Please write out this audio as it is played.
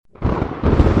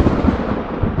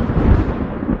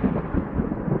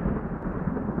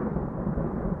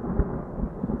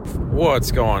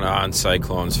What's going on,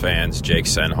 Cyclones fans? Jake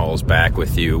Senholz back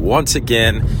with you once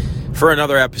again for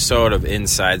another episode of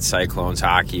Inside Cyclones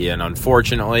Hockey. And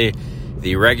unfortunately,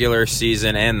 the regular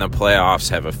season and the playoffs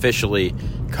have officially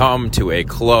come to a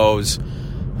close.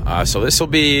 So this will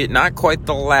be not quite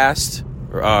the last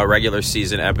regular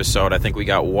season episode. I think we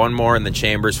got one more in the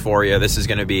chambers for you. This is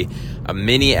going to be a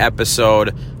mini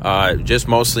episode, just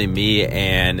mostly me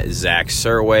and Zach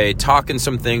Surway talking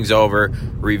some things over,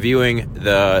 reviewing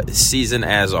the season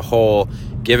as a whole,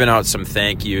 giving out some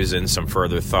thank yous and some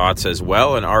further thoughts as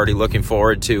well, and already looking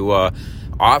forward to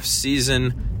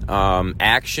off-season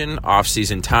action,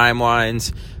 off-season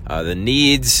timelines, the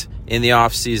needs in the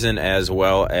off-season, as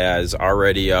well as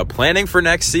already planning for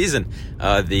next season.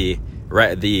 The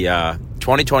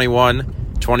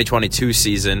 2021-2022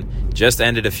 season just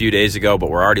ended a few days ago, but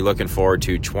we're already looking forward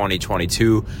to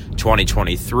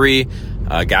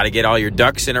 2022-2023. Got to get all your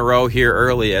ducks in a row here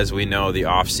early, as we know the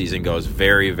offseason goes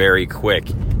very, very quick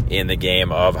in the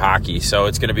game of hockey. So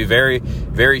it's going to be very,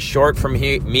 very short from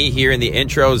me here in the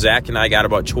intro. Zach and I got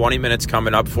about 20 minutes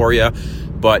coming up for you.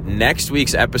 But next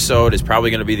week's episode is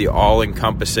probably going to be the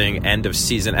all-encompassing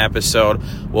end-of-season episode.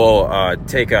 We'll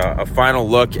take a final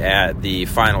look at the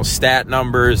final stat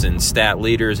numbers and stat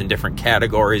leaders in different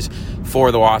categories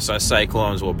for the Wausau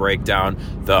Cyclones. We'll break down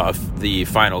the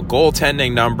final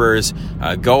goaltending numbers,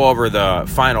 go over the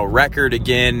final record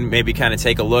again, maybe kind of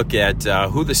take a look at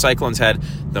who the Cyclones had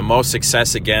the most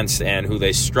success against and who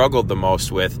they struggled the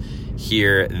most with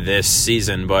here this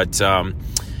season. But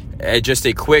just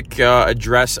a quick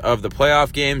address of the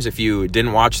playoff games. If you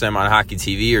didn't watch them on Hockey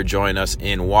TV or join us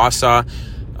in Wausau,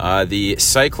 the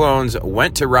Cyclones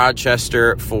went to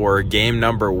Rochester for game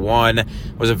number 1. It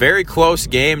was a very close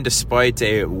game despite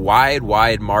a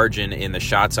wide margin in the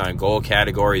shots on goal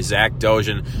category. Zach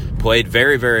Dojan played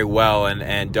very, very well,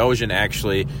 and Dojan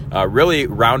actually really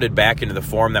rounded back into the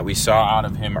form that we saw out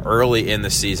of him early in the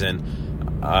season.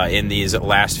 In these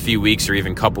last few weeks or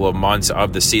even couple of months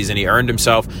of the season, he earned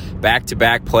himself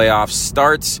back-to-back playoff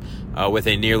starts with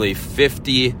a nearly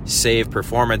 50 save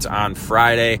performance on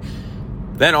Friday.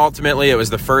 Then ultimately it was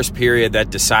the first period that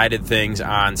decided things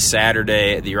on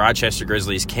Saturday. The Rochester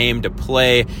Grizzlies came to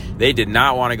play. They did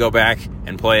not want to go back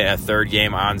and play a third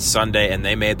game on Sunday, and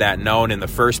they made that known in the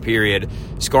first period,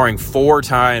 scoring 4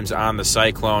 times on the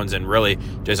Cyclones and really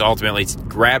just ultimately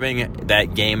grabbing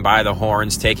that game by the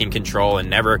horns, taking control and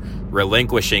never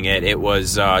relinquishing it. It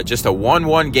was just a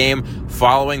 1-1 game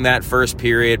following that first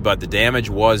period, but the damage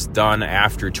was done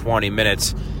after 20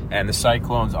 minutes. And the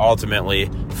Cyclones ultimately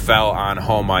fell on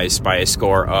home ice by a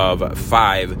score of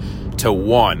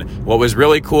 5-1. What was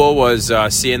really cool was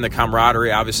seeing the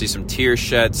camaraderie, obviously some tears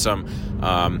shed, some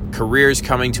careers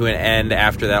coming to an end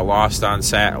after that loss on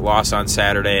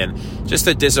Saturday, and just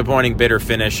a disappointing, bitter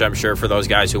finish, I'm sure, for those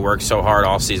guys who worked so hard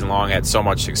all season long, had so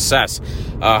much success.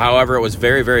 However, it was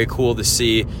very, very cool to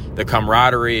see the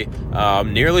camaraderie.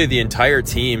 Nearly the entire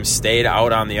team stayed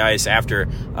out on the ice after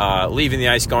leaving the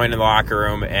ice, going to the locker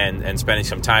room, and spending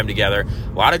some time together.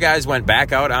 A lot of guys went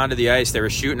back out onto the ice. They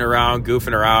were shooting around,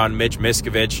 goofing around. Mitch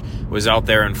Miskovich was out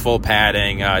there in full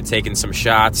padding, taking some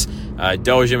shots.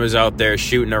 Dojan was out there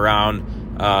shooting around,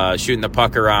 shooting the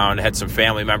puck around, had some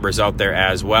family members out there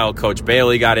as well. Coach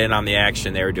Bailey got in on the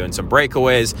action. They were doing some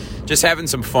breakaways, just having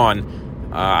some fun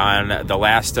on the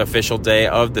last official day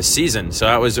of the season. So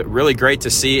that was really great to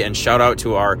see, and shout out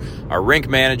to our rink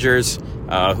managers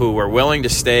who were willing to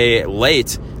stay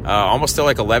late, almost till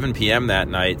like 11 p.m. that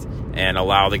night, and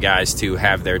allow the guys to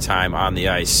have their time on the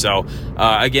ice. So,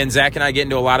 again, Zach and I get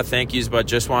into a lot of thank yous, but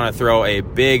just want to throw a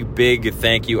big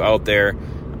thank you out there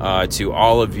to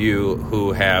all of you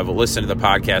who have listened to the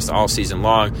podcast all season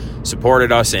long,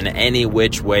 supported us in any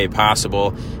which way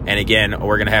possible. And again,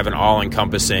 we're going to have an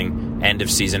all-encompassing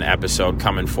end-of-season episode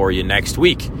coming for you next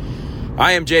week.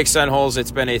 I am Jake Senholz.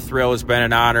 It's been a thrill. It's been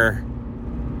an honor.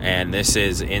 And this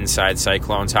is Inside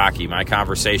Cyclones Hockey, my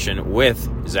conversation with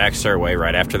Zach Surway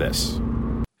right after this.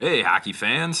 Hey, hockey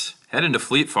fans. Head into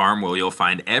Fleet Farm where you'll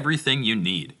find everything you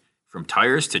need. From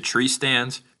tires to tree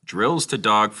stands, drills to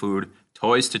dog food,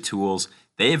 toys to tools,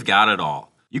 they've got it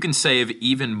all. You can save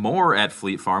even more at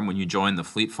Fleet Farm when you join the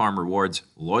Fleet Farm Rewards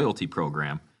loyalty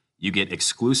program. You get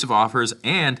exclusive offers,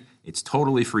 and it's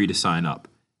totally free to sign up.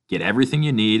 Get everything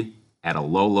you need at a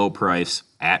low price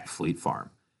at Fleet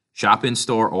Farm. Shop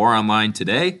in-store or online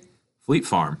today. Fleet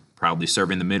Farm, proudly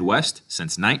serving the Midwest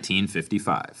since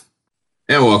 1955.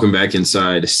 And welcome back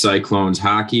inside Cyclones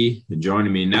Hockey.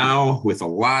 Joining me now with a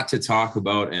lot to talk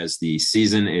about as the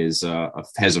season has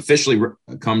officially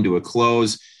come to a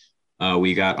close.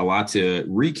 We got a lot to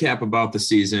recap about the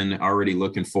season, already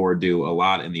looking forward to a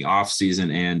lot in the off season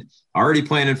and already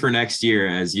planning for next year.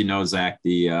 As you know, Zach,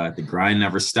 the grind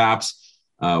never stops.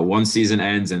 One season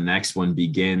ends and the next one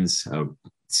begins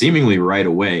seemingly right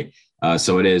away.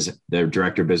 So it is the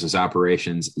Director of Business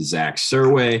Operations, Zach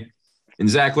Serway. And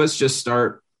Zach, let's just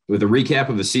start with a recap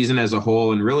of the season as a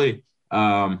whole and really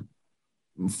at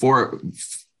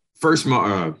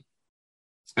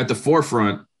the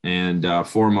forefront and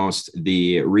foremost,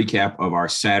 the recap of our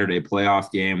Saturday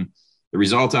playoff game. The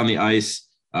result on the ice,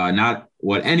 not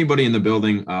what anybody in the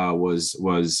building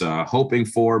was hoping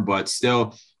for, but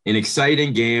still an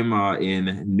exciting game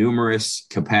in numerous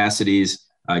capacities.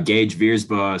 Gage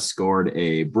Viersba scored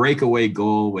a breakaway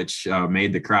goal, which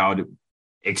made the crowd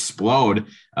explode.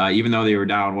 Even though they were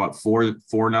down,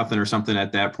 4-0 or something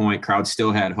at that point, crowd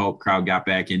still had hope. Crowd got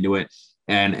back into it.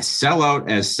 And sellout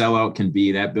as sellout can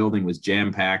be, that building was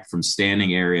jam-packed from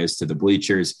standing areas to the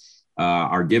bleachers.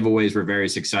 Our giveaways were very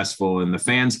successful, and the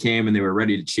fans came and they were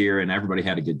ready to cheer, and everybody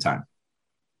had a good time.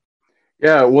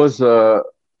 Yeah, it was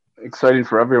exciting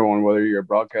for everyone, whether you're a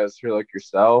broadcaster like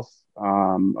yourself,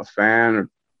 a fan, a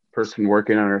person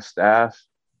working on our staff.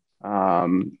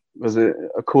 It was a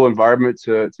cool environment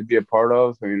to be a part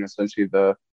of. I mean, essentially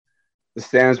the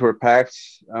stands were packed,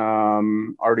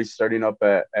 already starting up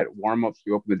at warm-ups.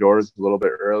 We opened the doors a little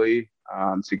bit early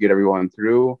to get everyone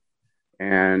through,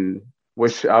 and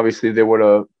wish obviously they would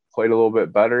have played a little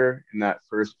bit better in that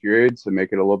first period to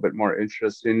make it a little bit more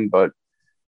interesting. But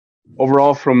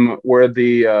overall, from where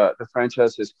the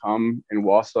franchise has come in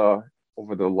Wausau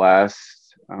over the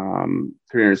last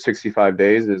 365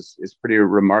 days is pretty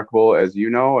remarkable, as you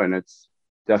know, and it's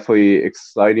definitely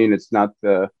exciting. It's not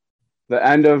the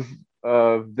end of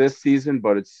this season,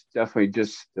 but it's definitely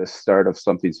just the start of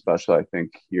something special, I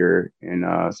think, here in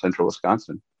central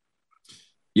Wisconsin.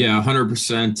 Yeah,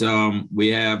 100%. We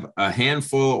have a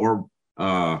handful or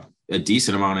a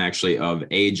decent amount, actually, of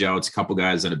age outs, a couple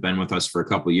guys that have been with us for a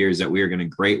couple of years that we are going to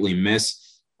greatly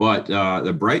miss. But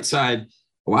the bright side,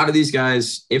 a lot of these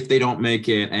guys, if they don't make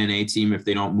it NA team, if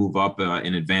they don't move up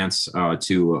in advance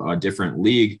to a different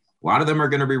league, a lot of them are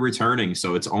going to be returning.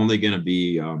 So it's only going to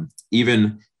be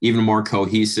even more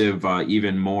cohesive,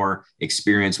 even more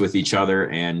experience with each other,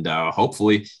 and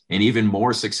hopefully an even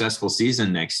more successful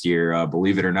season next year,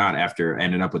 believe it or not, after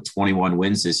ending up with 21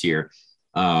 wins this year.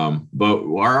 But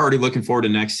we're already looking forward to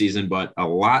next season, but a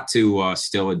lot to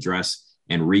still address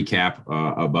and recap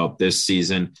about this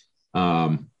season.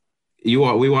 We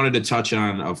wanted to touch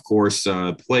on, of course,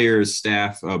 players,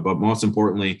 staff, but most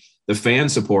importantly, the fan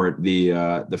support.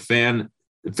 The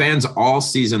fans all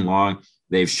season long,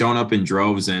 they've shown up in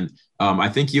droves, and I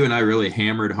think you and I really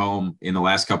hammered home in the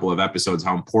last couple of episodes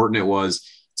how important it was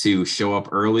to show up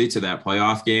early to that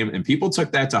playoff game, and people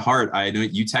took that to heart. I know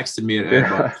you texted me at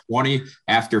about 20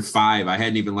 after 5. I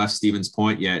hadn't even left Stevens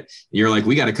Point yet. You're like,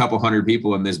 we got a couple hundred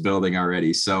people in this building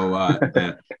already. So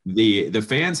the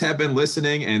fans have been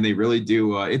listening, and they really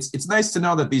do. It's nice to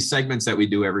know that these segments that we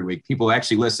do every week, people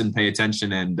actually listen, pay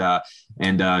attention,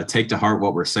 and take to heart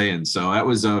what we're saying. So that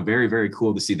was very, very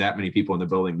cool to see that many people in the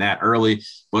building that early.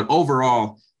 But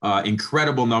overall,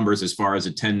 incredible numbers as far as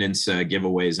attendance,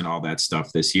 giveaways, and all that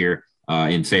stuff this year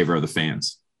in favor of the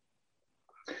fans.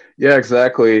 Yeah,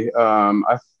 exactly.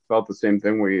 I felt the same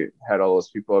thing. We had all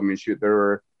those people. I mean, shoot, there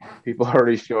were people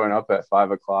already showing up at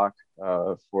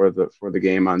 5:00 for the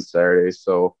game on Saturday.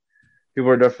 So people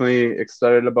are definitely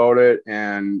excited about it.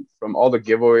 And from all the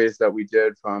giveaways that we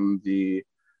did, from the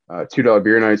 $2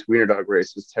 beer nights, wiener dog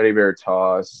races, teddy bear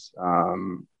toss,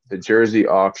 the jersey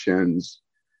auctions,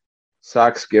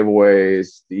 socks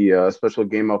giveaways, the special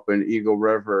game up in Eagle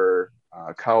River,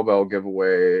 cowbell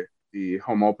giveaway, the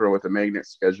home opener with the magnet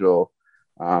schedule,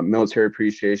 military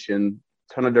appreciation,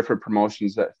 ton of different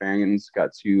promotions that fans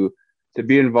got to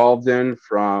be involved in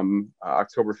from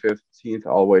October 15th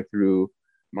all the way through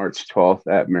March 12th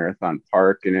at Marathon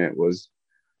Park. And it was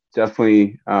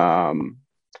definitely a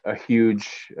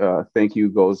huge thank you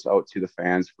goes out to the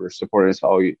fans for supporting us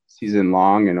all season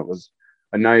long. And it was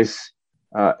a nice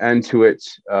end to it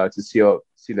to see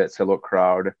that sellout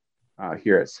crowd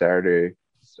here at Saturday's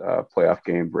playoff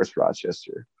game versus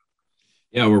Rochester.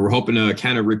 Yeah, we're hoping to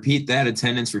kind of repeat that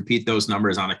attendance, repeat those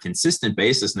numbers on a consistent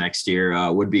basis next year.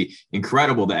 Would be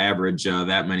incredible to average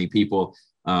that many people,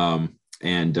 and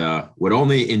would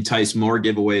only entice more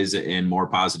giveaways and more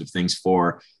positive things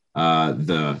for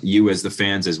you as the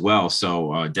fans as well.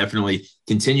 So definitely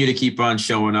continue to keep on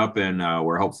showing up, and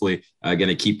we're hopefully going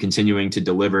to keep continuing to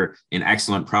deliver an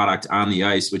excellent product on the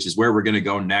ice, which is where we're going to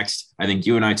go next. I think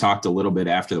you and I talked a little bit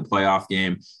after the playoff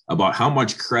game about how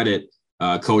much credit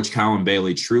Coach Colin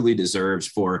Bailey truly deserves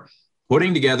for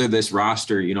putting together this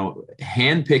roster,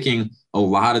 handpicking a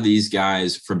lot of these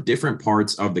guys from different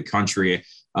parts of the country.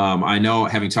 I know,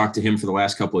 having talked to him for the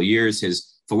last couple of years,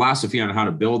 his philosophy on how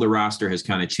to build a roster has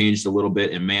kind of changed a little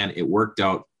bit. And man, it worked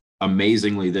out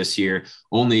amazingly this year.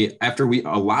 Only after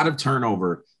a lot of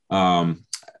turnover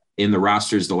in the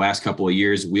rosters the last couple of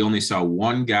years, we only saw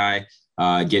one guy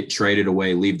get traded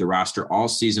away, leave the roster all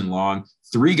season long.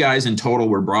 3 guys in total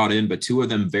were brought in, but 2 of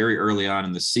them very early on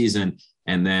in the season.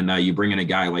 And then you bring in a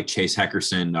guy like Chase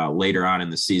Heckerson later on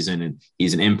in the season, and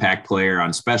he's an impact player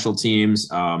on special teams,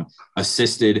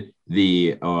 assisted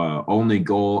the only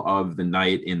goal of the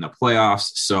night in the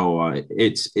playoffs. So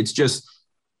it's just,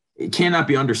 it cannot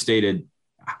be understated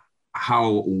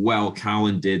how well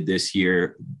Colin did this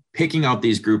year, picking out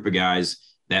these group of guys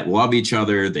that love each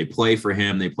other. They play for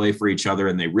him, they play for each other,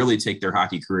 and they really take their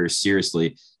hockey careers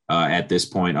seriously at this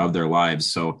point of their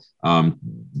lives. So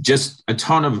just a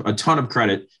ton of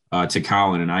credit to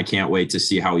Colin, and I can't wait to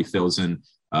see how he fills in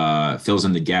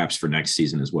the gaps for next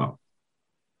season as well.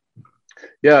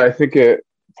 Yeah, I think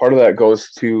part of that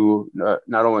goes to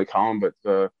not only Colin, but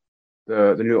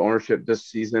the new ownership this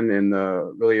season, and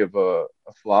really of a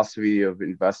philosophy of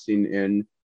investing in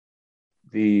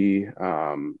the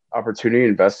opportunity,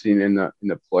 investing in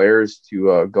the players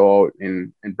to go out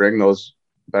and bring those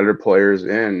better players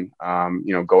in,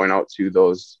 going out to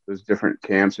those different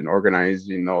camps and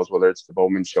organizing those, whether it's the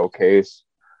Bowman Showcase,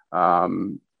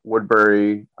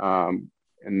 Woodbury, and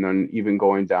then even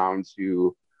going down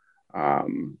to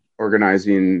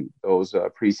organizing those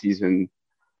preseason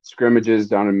scrimmages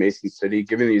down in Mason City,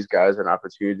 giving these guys an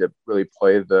opportunity to really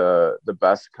play the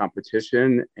best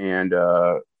competition and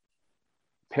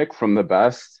pick from the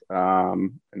best.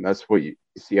 And that's what you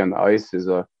see on the ice, is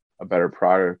a better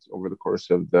product over the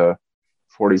course of the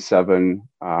 47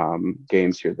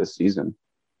 games here this season.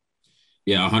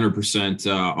 Yeah,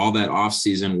 100%. All that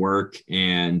off-season work.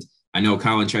 And I know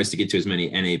Colin tries to get to as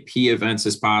many NAP events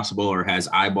as possible, or has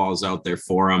eyeballs out there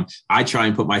for him. I try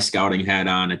and put my scouting hat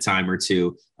on a time or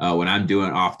two when I'm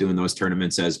doing those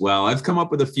tournaments as well. I've come up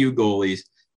with a few goalies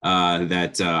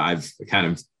that I've kind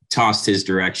of tossed his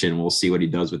direction. We'll see what he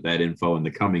does with that info in the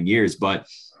coming years. But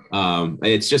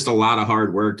it's just a lot of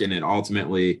hard work, and it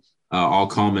ultimately all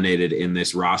culminated in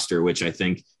this roster, which I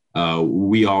think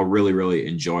we all really, really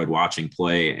enjoyed watching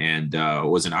play, and it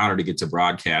was an honor to get to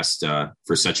broadcast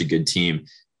for such a good team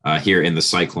here in the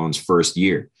Cyclones' first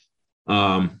year.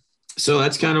 So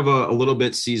that's kind of a little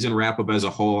bit season wrap up as a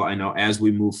whole. I know as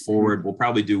we move forward, we'll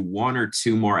probably do 1 or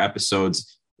 2 more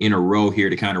episodes in a row here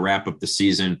to kind of wrap up the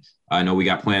season. I know we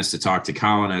got plans to talk to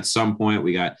Colin at some point.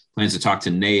 We got plans to talk to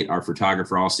Nate, our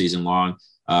photographer, all season long.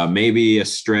 Maybe a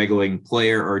straggling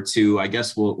player or 2. I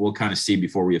guess we'll kind of see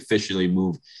before we officially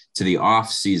move to the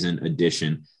off-season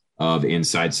edition of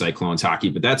Inside Cyclones Hockey.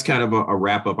 But that's kind of a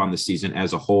wrap-up on the season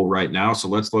as a whole right now. So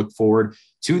let's look forward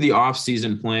to the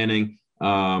off-season planning.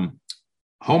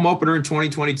 Home opener in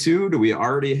 2022. Do we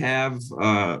already have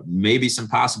maybe some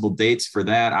possible dates for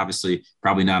that? Obviously,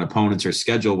 probably not opponents or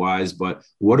schedule-wise, but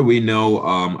what do we know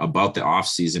about the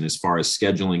off-season as far as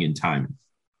scheduling and timing?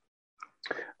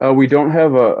 We don't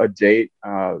have a date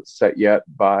set yet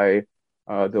by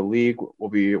the league.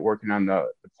 We'll be working on the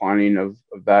planning of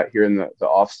that here in the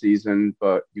off season,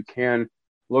 but you can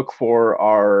look for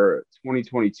our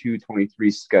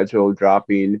 2022-23 schedule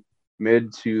dropping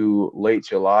mid to late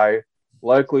July.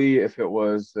 Likely, if it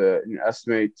was an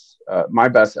estimate, my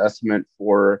best estimate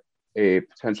for a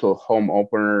potential home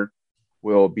opener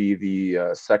will be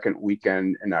the second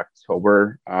weekend in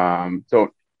October.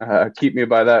 Don't keep me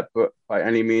by that, but by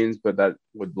any means, but that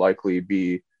would likely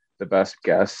be the best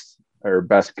guess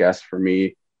for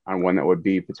me on when that would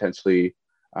be, potentially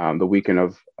the weekend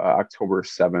of October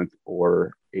 7th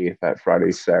or 8th, that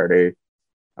Friday, Saturday.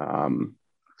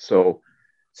 So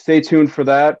stay tuned for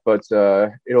that, but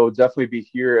it'll definitely be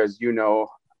here. As you know,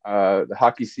 the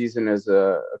hockey season is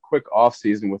a quick off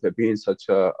season, with it being such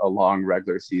a long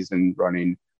regular season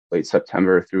running late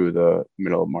September through the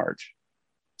middle of March.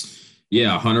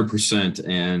 Yeah, 100%.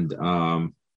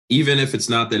 And even if it's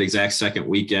not that exact second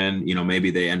weekend,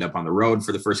 maybe they end up on the road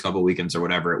for the first couple of weekends or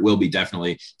whatever, it will be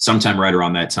definitely sometime right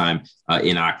around that time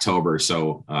in October.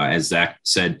 So as Zach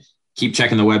said, keep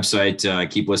checking the website,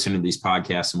 keep listening to these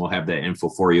podcasts, and we'll have that info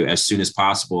for you as soon as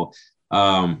possible.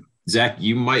 Zach,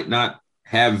 you might not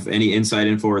have any inside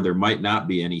info, or there might not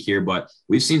be any here, but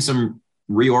we've seen some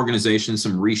reorganization,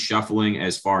 some reshuffling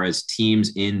as far as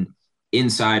teams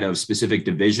inside of specific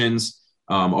divisions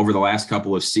over the last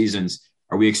couple of seasons.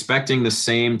 Are we expecting the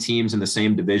same teams in the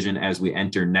same division as we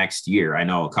enter next year? I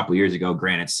know a couple of years ago,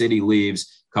 Granite City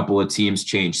leaves, a couple of teams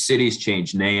change cities,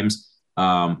 change names.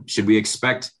 Should we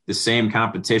expect the same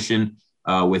competition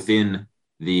within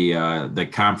the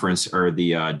conference or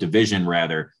the division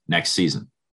rather next season?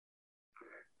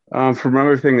 From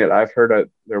everything that I've heard,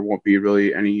 there won't be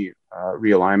really any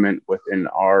realignment within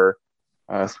our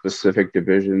specific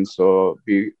division. So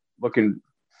be looking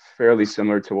fairly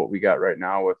similar to what we got right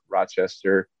now with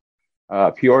Rochester,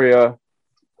 Peoria,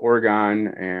 Oregon,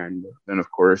 and then,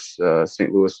 of course,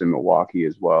 St. Louis and Milwaukee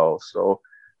as well. So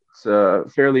it's a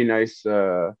fairly nice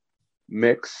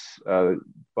mix.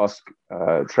 Bus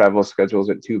travel schedules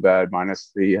isn't too bad,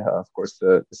 minus of course,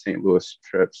 the St. Louis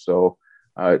trip. So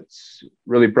it's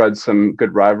really bred some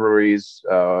good rivalries.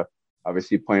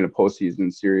 Obviously, playing a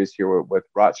postseason series here with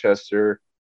Rochester,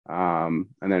 and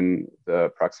then the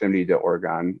proximity to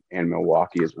Oregon and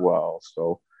Milwaukee as well.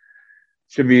 So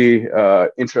should be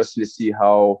interesting to see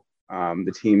how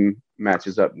the team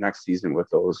matches up next season with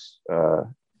those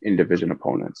in-division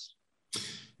opponents.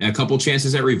 And a couple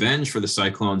chances at revenge for the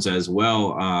Cyclones as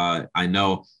well. I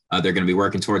know they're going to be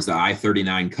working towards the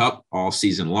I-39 Cup all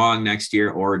season long next year.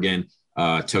 Oregon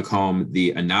took home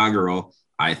the inaugural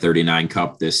I-39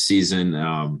 Cup this season,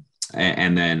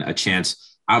 and then a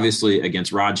chance, obviously,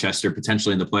 against Rochester,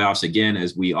 potentially in the playoffs again,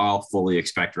 as we all fully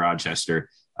expect Rochester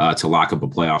to lock up a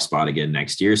playoff spot again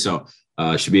next year. So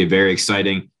should be a very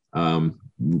exciting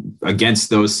against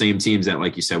those same teams that,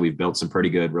 like you said, we've built some pretty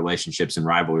good relationships and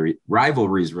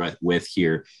rivalries with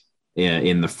here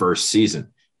in the first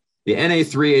season. The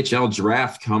NA3HL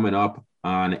draft coming up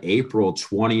on April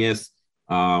 20th.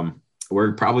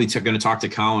 We're probably going to talk to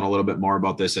Colin a little bit more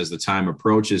about this as the time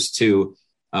approaches too.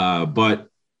 But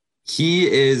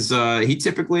he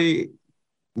typically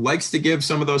likes to give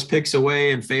some of those picks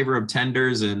away in favor of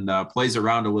tenders and plays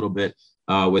around a little bit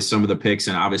with some of the picks.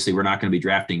 And obviously we're not going to be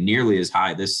drafting nearly as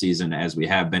high this season as we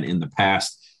have been in the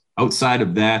past. Outside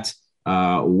of that,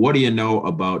 what do you know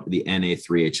about the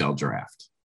NA3HL draft?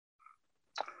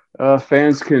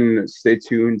 Fans can stay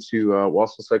tuned to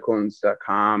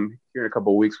WausauCyclones.com. Here in a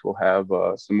couple of weeks, we'll have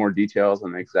some more details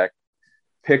on the exact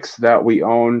picks that we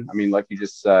own. I mean, like you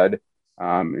just said,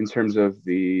 in terms of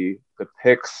the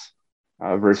picks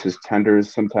versus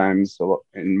tenders, sometimes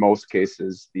in most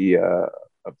cases, a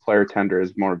player tender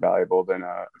is more valuable than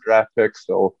a draft pick.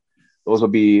 So those will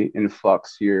be in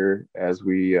flux here as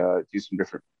we do some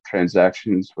different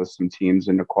transactions with some teams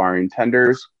in acquiring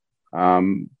tenders.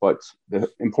 But the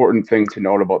important thing to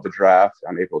note about the draft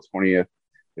on April 20th,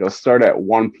 it'll start at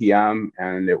 1 p.m.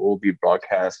 and it will be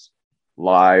broadcast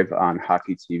live on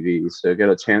Hockey TV. So you get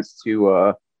a chance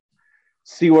to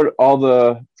see what all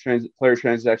the player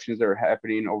transactions that are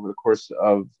happening over the course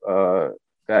of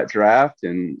that draft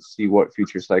and see what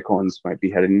future Cyclones might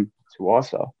be heading to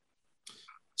Wausau.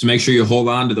 So make sure you hold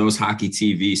on to those Hockey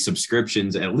TV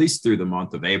subscriptions at least through the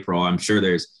month of April. I'm sure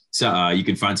you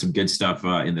can find some good stuff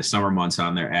in the summer months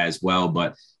on there as well.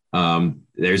 But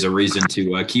there's a reason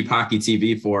to keep Hockey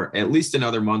TV for at least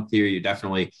another month here. You're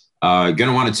definitely going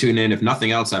to want to tune in, if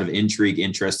nothing else, out of intrigue,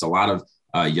 interest. A lot of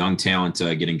young talent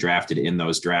getting drafted in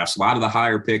those drafts. A lot of the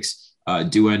higher picks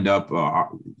do end up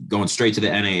going straight to the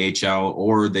NAHL,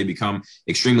 or they become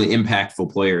extremely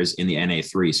impactful players in the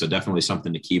NA3. So definitely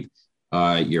something to keep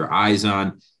your eyes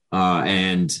on.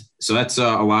 And so that's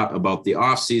a lot about the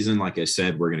off season. Like I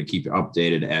said, we're going to keep you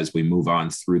updated as we move on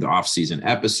through the off season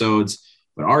episodes,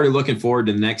 but already looking forward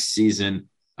to next season.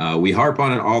 We harp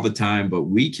on it all the time, but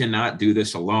we cannot do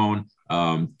this alone.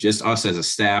 Just us as a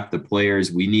staff, the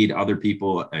players, we need other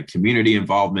people, community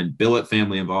involvement, billet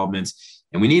family involvements,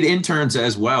 and we need interns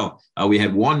as well. We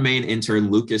had one main intern,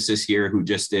 Lucas, this year, who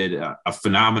just did a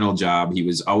phenomenal job. He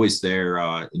was always there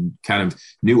and kind of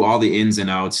knew all the ins and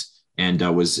outs, and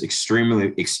was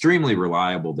extremely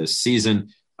reliable this season.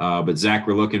 But Zach,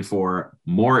 we're looking for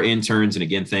more interns. And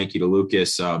again, thank you to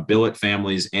Lucas, billet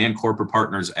families and corporate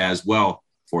partners as well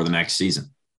for the next season.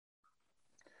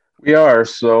 We are.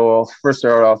 So I'll first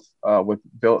start off with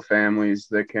billet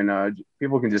families.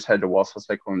 People can just head to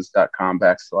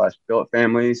WausauCyclones.com/billet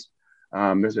families.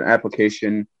 There's an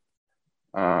application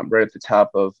right at the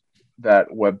top of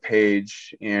that web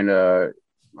page, and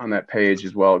on that page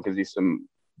as well, it gives you some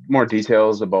more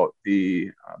details about the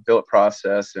billet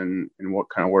process and what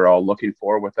kind of we're all looking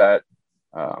for with that.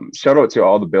 Shout out to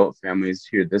all the billet families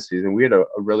here this season. We had a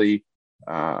really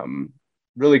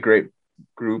great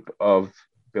group of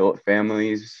billet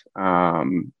families,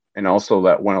 and also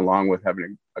that went along with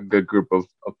having a good group of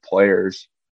players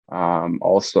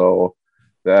also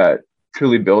that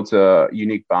truly built a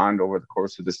unique bond over the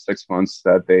course of the 6 months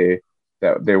that they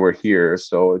were here.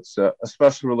 So it's a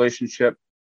special relationship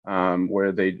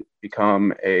where they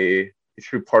become a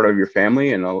true part of your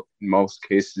family, and in most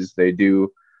cases they do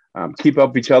keep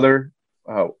up each other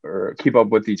or keep up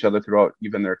with each other throughout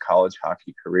even their college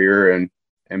hockey career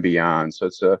and beyond. So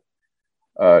it's a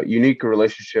unique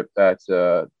relationship that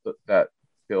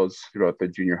builds throughout the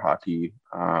junior hockey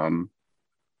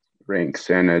ranks,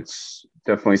 and it's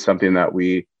definitely something that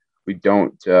we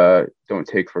don't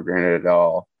take for granted at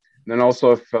all. And then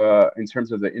also, if in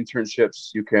terms of the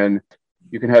internships, you can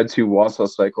head to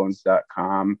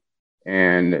WausauCyclones.com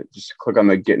and just click on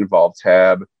the Get Involved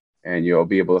tab, and you'll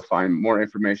be able to find more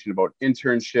information about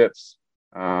internships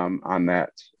on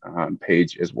that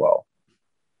page as well.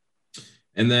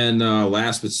 And then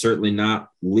last but certainly not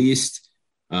least,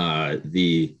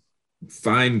 the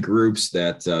fine groups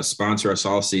that sponsor us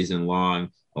all season long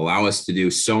allow us to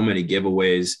do so many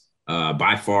giveaways,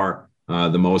 by far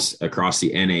the most across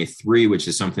the NA3, which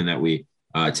is something that we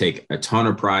take a ton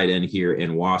of pride in here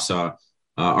in Wausau.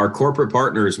 Our corporate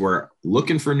partners, we're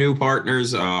looking for new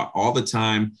partners all the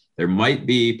time. There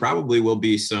probably will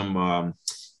be some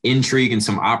intrigue and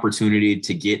some opportunity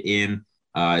to get in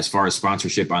as far as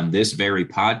sponsorship on this very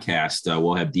podcast.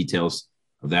 We'll have details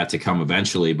of that to come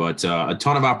eventually, but a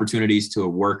ton of opportunities to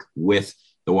work with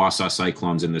the Wausau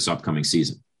Cyclones in this upcoming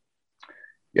season.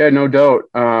 Yeah, no doubt.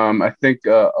 I think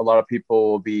a lot of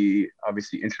people will be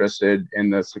obviously interested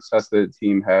in the success that the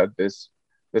team had this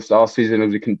off season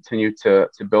as we continue to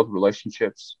build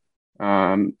relationships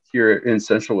here in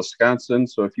Central Wisconsin.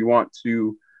 So if you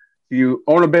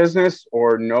own a business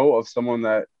or know of someone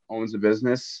that owns a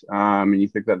business and you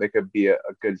think that they could be a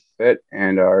good fit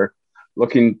and are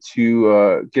looking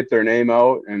to get their name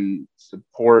out and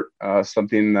support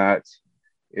something that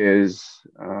is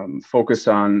focused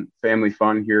on family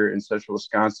fun here in Central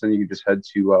Wisconsin, you can just head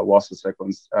to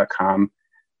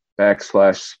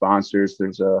WausauCyclones.com/sponsors.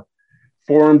 There's a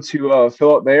form to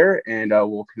fill out there, and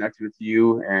we'll connect with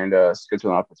you and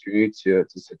schedule an opportunity to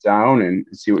sit down and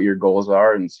see what your goals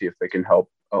are and see if they can help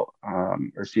or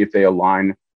see if they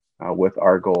align with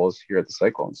our goals here at the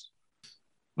Cyclones.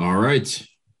 All right.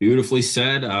 Beautifully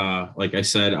said. Like I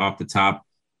said off the top,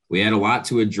 we had a lot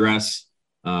to address.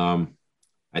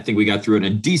 I think we got through it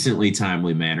in a decently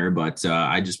timely manner, but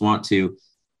I just want to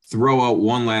throw out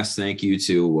one last thank you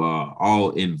to all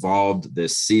involved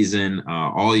this season,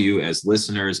 all you as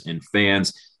listeners and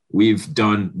fans. We've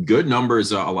done good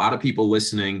numbers, a lot of people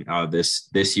listening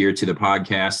this year to the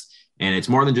podcast, and it's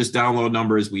more than just download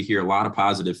numbers. We hear a lot of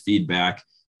positive feedback.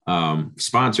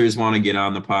 Sponsors want to get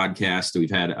on the podcast.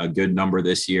 We've had a good number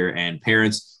this year, and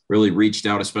parents really reached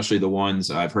out, especially the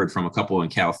ones I've heard from a couple in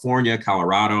California,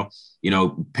 Colorado,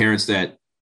 parents that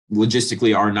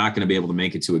logistically are not going to be able to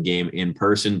make it to a game in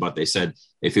person, but they said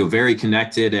they feel very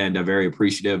connected and very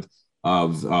appreciative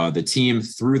of the team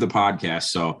through the podcast.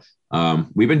 So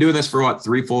we've been doing this for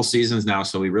 3 full seasons now.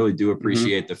 So we really do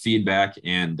appreciate the feedback,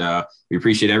 and we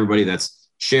appreciate everybody that's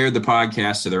shared the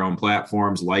podcast to their own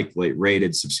platforms,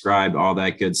 rated, subscribed, all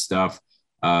that good stuff.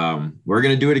 We're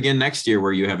going to do it again next year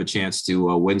where you have a chance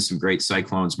to win some great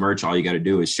Cyclones merch. All you got to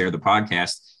do is share the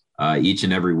podcast each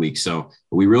and every week. So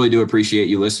we really do appreciate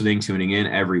you listening, tuning in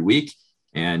every week,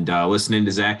 and listening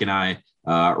to Zach and I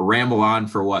ramble on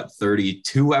for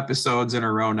 32 episodes in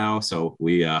a row now. So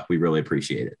we really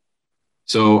appreciate it.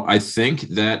 So I think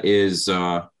that is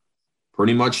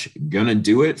pretty much going to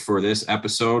do it for this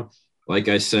episode. Like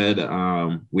I said,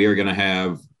 we are going to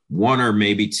have 1 or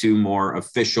maybe 2 more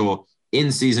official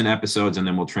in-season episodes, and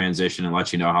then we'll transition and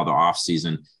let you know how the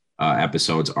off-season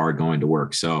episodes are going to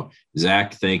work. So,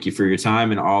 Zach, thank you for your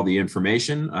time and all the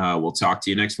information. We'll talk to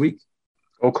you next week.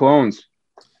 Go Clones.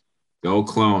 Go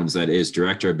Clones. That is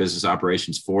Director of Business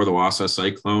Operations for the Wausau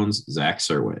Cyclones, Zach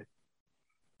Serway.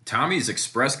 Tommy's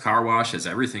Express Car Wash has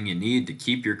everything you need to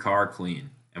keep your car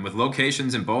clean. And with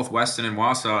locations in both Weston and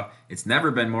Wausau, it's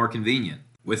never been more convenient.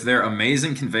 With their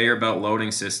amazing conveyor belt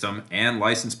loading system and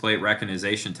license plate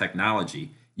recognition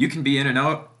technology, you can be in and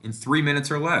out in 3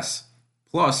 minutes or less.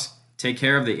 Plus, take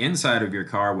care of the inside of your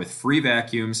car with free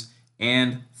vacuums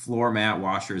and floor mat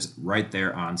washers right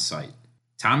there on site.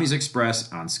 Tommy's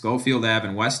Express on Schofield Ave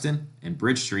in Weston and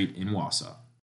Bridge Street in Wausau.